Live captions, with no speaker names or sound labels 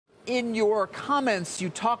In your comments, you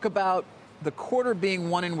talk about the quarter being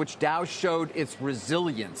one in which Dow showed its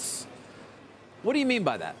resilience. What do you mean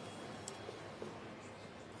by that?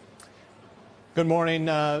 Good morning.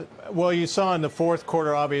 Well, you saw in the fourth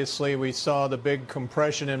quarter, obviously, we saw the big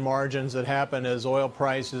compression in margins that happened as oil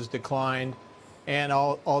prices declined and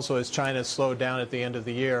also as China slowed down at the end of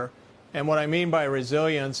the year. And what I mean by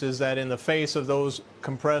resilience is that in the face of those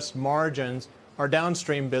compressed margins, our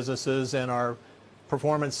downstream businesses and our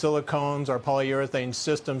performance silicones, our polyurethane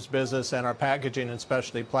systems business, and our packaging and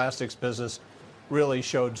specialty plastics business really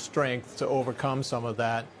showed strength to overcome some of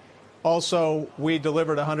that. Also, we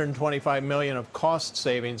delivered $125 million of cost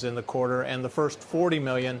savings in the quarter and the first $40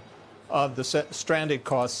 million of the stranded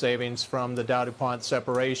cost savings from the Dow-DuPont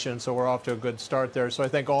separation, so we're off to a good start there. So I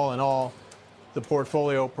think all in all, the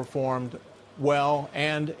portfolio performed well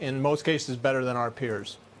and in most cases better than our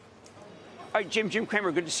peers. All right, Jim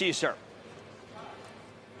Cramer, good to see you, sir.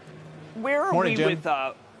 Where are Morning, we Jim. with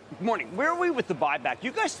morning? Where are we with the buyback?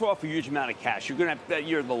 You guys throw off a huge amount of cash.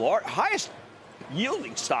 You're the highest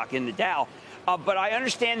yielding stock in the Dow, but I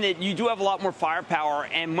understand that you do have a lot more firepower.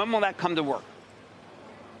 And when will that come to work?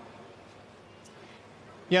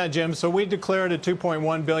 Yeah, Jim. So we declared a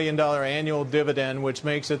 $2.1 billion annual dividend, which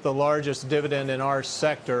makes it the largest dividend in our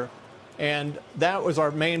sector. And that was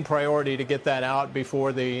our main priority to get that out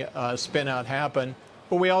before the spin out happened.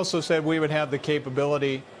 But we also said we would have the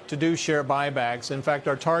capability to do share buybacks. In fact,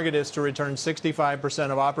 our target is to return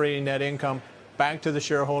 65% of operating net income back to the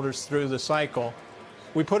shareholders through the cycle.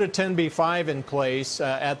 We put a 10b-5 in place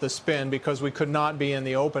at the spin because we could not be in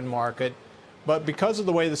the open market. But because of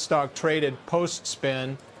the way the stock traded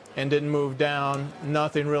post-spin and didn't move down,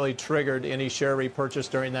 nothing really triggered any share repurchase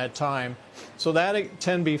during that time. So that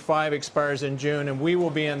 10b-5 expires in June, and we will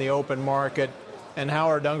be in the open market. And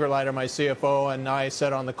Howard Ungerleider, my CFO, and I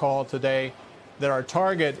said on the call today that our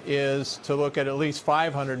target is to look at least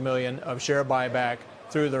 $500 million of share buyback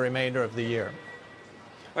through the remainder of the year.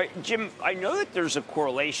 All right, Jim, I know that there's a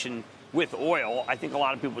correlation with oil. I think a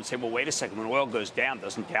lot of people would say, well, wait a second, when oil goes down,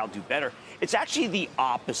 doesn't Dow do better? It's actually the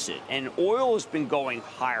opposite, and oil has been going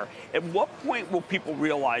higher. At what point will people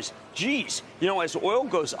realize, geez, as oil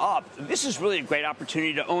goes up, this is really a great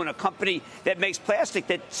opportunity to own a company that makes plastic,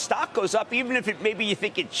 that stock goes up, even if maybe you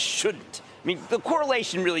think it shouldn't? I mean, the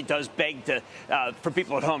correlation really does beg for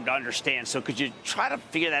people at home to understand. So could you try to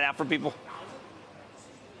figure that out for people?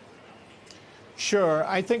 Sure.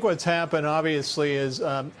 I think what's happened, obviously, is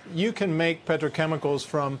you can make petrochemicals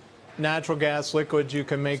from natural gas liquids. You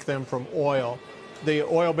can make them from oil. The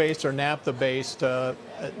oil-based or naphtha-based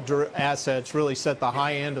assets really set the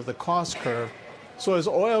high end of the cost curve. So as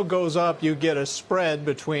oil goes up, you get a spread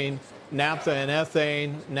between naphtha and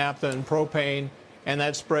ethane, naphtha and propane, and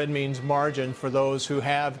that spread means margin for those who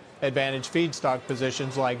have advantaged feedstock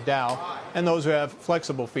positions like Dow and those who have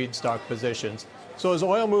flexible feedstock positions. So as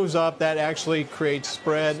oil moves up, that actually creates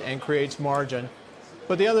spread and creates margin.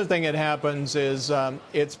 But the other thing that happens is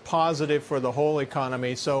it's positive for the whole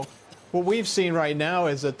economy. So what we've seen right now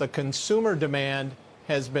is that the consumer demand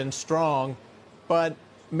has been strong, but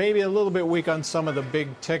maybe a little bit weak on some of the big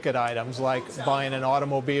ticket items like buying an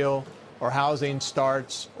automobile or housing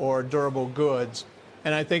starts or durable goods.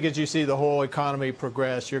 And I think as you see the whole economy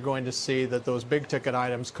progress, you're going to see that those big ticket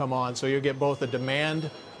items come on. So you get both a demand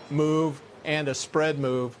move and a spread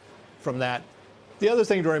move from that. The other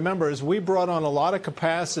thing to remember is we brought on a lot of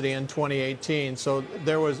capacity in 2018. So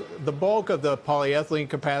there was the bulk of the polyethylene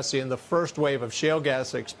capacity in the first wave of shale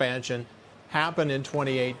gas expansion happened in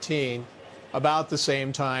 2018, about the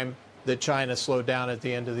same time that China slowed down at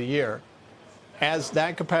the end of the year. As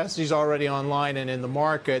that capacity is already online and in the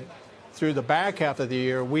market, through the back half of the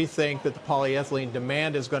year, we think that the polyethylene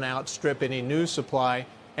demand is going to outstrip any new supply.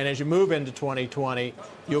 And as you move into 2020,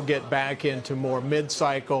 you'll get back into more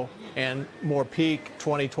mid-cycle and more peak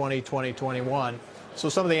 2020, 2021. So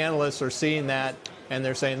some of the analysts are seeing that, and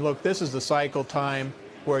they're saying, look, this is the cycle time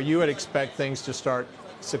where you would expect things to start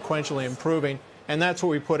sequentially improving. And that's what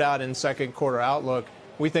we put out in second quarter outlook.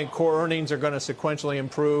 We think core earnings are going to sequentially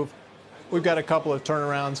improve. We've got a couple of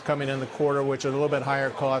turnarounds coming in the quarter, which are a little bit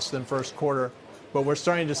higher cost than first quarter. But we're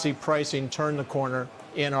starting to see pricing turn the corner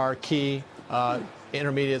in our key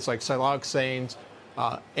intermediates like siloxanes,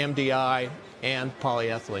 MDI, and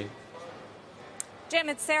polyethylene. Jim,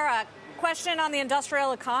 it's Sarah. Question on the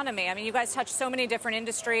industrial economy. I mean, you guys touch so many different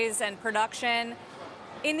industries and production.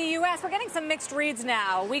 In the U.S., we're getting some mixed reads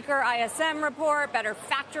now. Weaker ISM report, better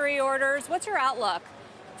factory orders. What's your outlook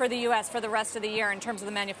for the U.S. for the rest of the year in terms of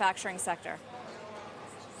the manufacturing sector?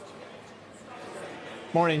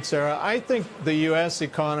 Morning, Sarah. I think the U.S.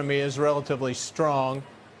 economy is relatively strong.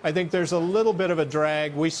 I think there's a little bit of a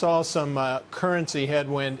drag. We saw some currency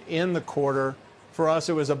headwind in the quarter. For us,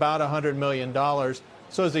 it was about $100 million.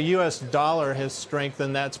 So as the U.S. dollar has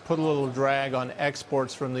strengthened, that's put a little drag on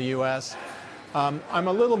exports from the U.S. I'm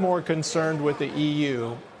a little more concerned with the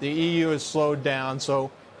EU. The EU has slowed down. So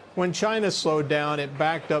when China slowed down, it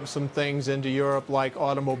backed up some things into Europe, like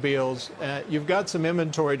automobiles. You've got some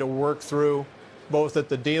inventory to work through, both at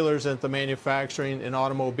the dealers and at the manufacturing and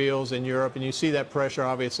automobiles in Europe. And you see that pressure,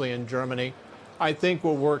 obviously, in Germany. I think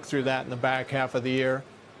we'll work through that in the back half of the year.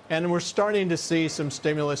 And we're starting to see some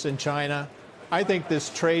stimulus in China. I think this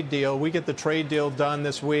trade deal, we get the trade deal done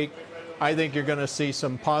this week. I think you're going to see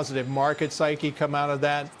some positive market psyche come out of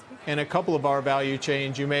that. And a couple of our value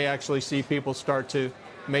chains, you may actually see people start to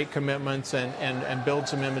make commitments and build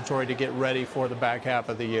some inventory to get ready for the back half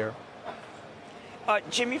of the year.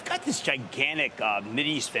 Jim, you've got this gigantic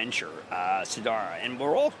Mideast venture, Sidara, and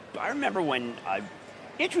I remember when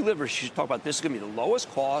Andrew Livers used to talk about this is going to be the lowest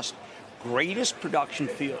cost, greatest production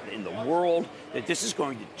field in the world, that this is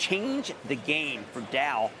going to change the game for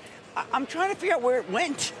Dow. I'm trying to figure out where it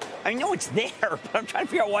went. I know it's there, but I'm trying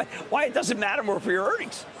to figure out why it doesn't matter more for your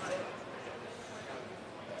earnings.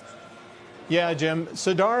 Yeah, Jim,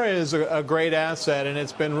 Sidara is a great asset, and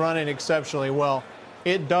it's been running exceptionally well.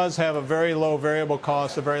 It does have a very low variable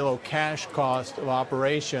cost, a very low cash cost of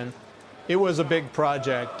operation. It was a big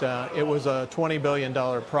project. It was a $20 billion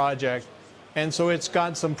project. And so it's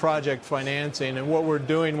got some project financing. And what we're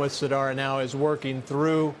doing with Sidara now is working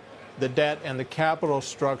through the debt and the capital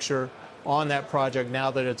structure on that project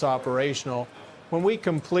now that it's operational. When we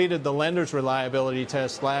completed the lender's reliability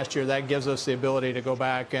test last year, that gives us the ability to go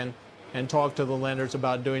back and talk to the lenders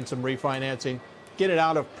about doing some refinancing, get it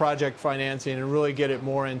out of project financing and really get it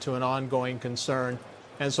more into an ongoing concern.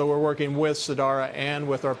 And so we're working with Sidara and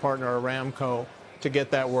with our partner Aramco to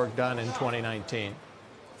get that work done in 2019.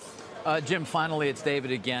 Jim, finally, it's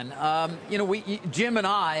David again. Jim and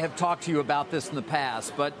I have talked to you about this in the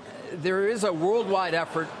past, but there is a worldwide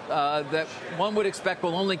effort that one would expect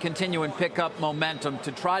will only continue and pick up momentum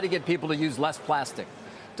to try to get people to use less plastic.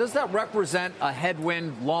 Does that represent a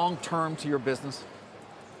headwind long-term to your business?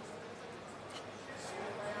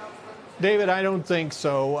 David, I don't think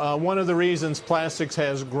so. One of the reasons plastics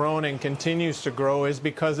has grown and continues to grow is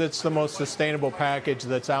because it's the most sustainable package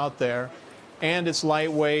that's out there. And it's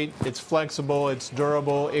lightweight, it's flexible, it's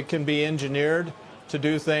durable. It can be engineered to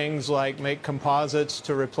do things like make composites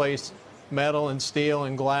to replace metal and steel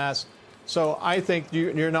and glass. So I think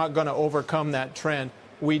you're not going to overcome that trend.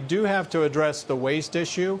 We do have to address the waste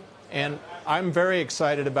issue, and I'm very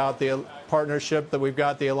excited about the partnership that we've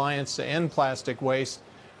got, the Alliance to End Plastic Waste.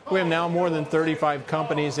 We have now more than 35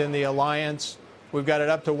 companies in the alliance. We've got it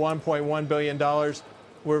up to $1.1 billion.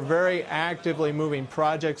 We're very actively moving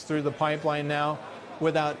projects through the pipeline now.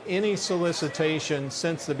 Without any solicitation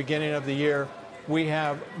since the beginning of the year, we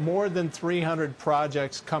have more than 300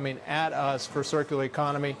 projects coming at us for circular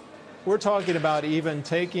economy. We're talking about even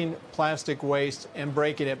taking plastic waste and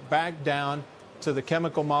breaking it back down to the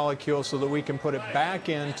chemical molecule so that we can put it back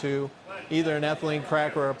into either an ethylene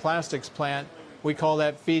cracker or a plastics plant. We call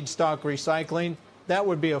that feedstock recycling. That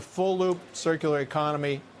would be a full loop circular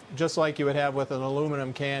economy, just like you would have with an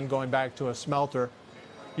aluminum can going back to a smelter.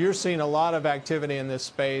 You're seeing a lot of activity in this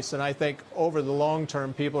space, and I think over the long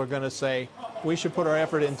term, people are going to say, we should put our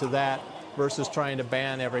effort into that versus trying to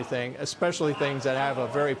ban everything, especially things that have a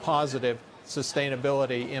very positive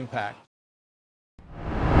sustainability impact.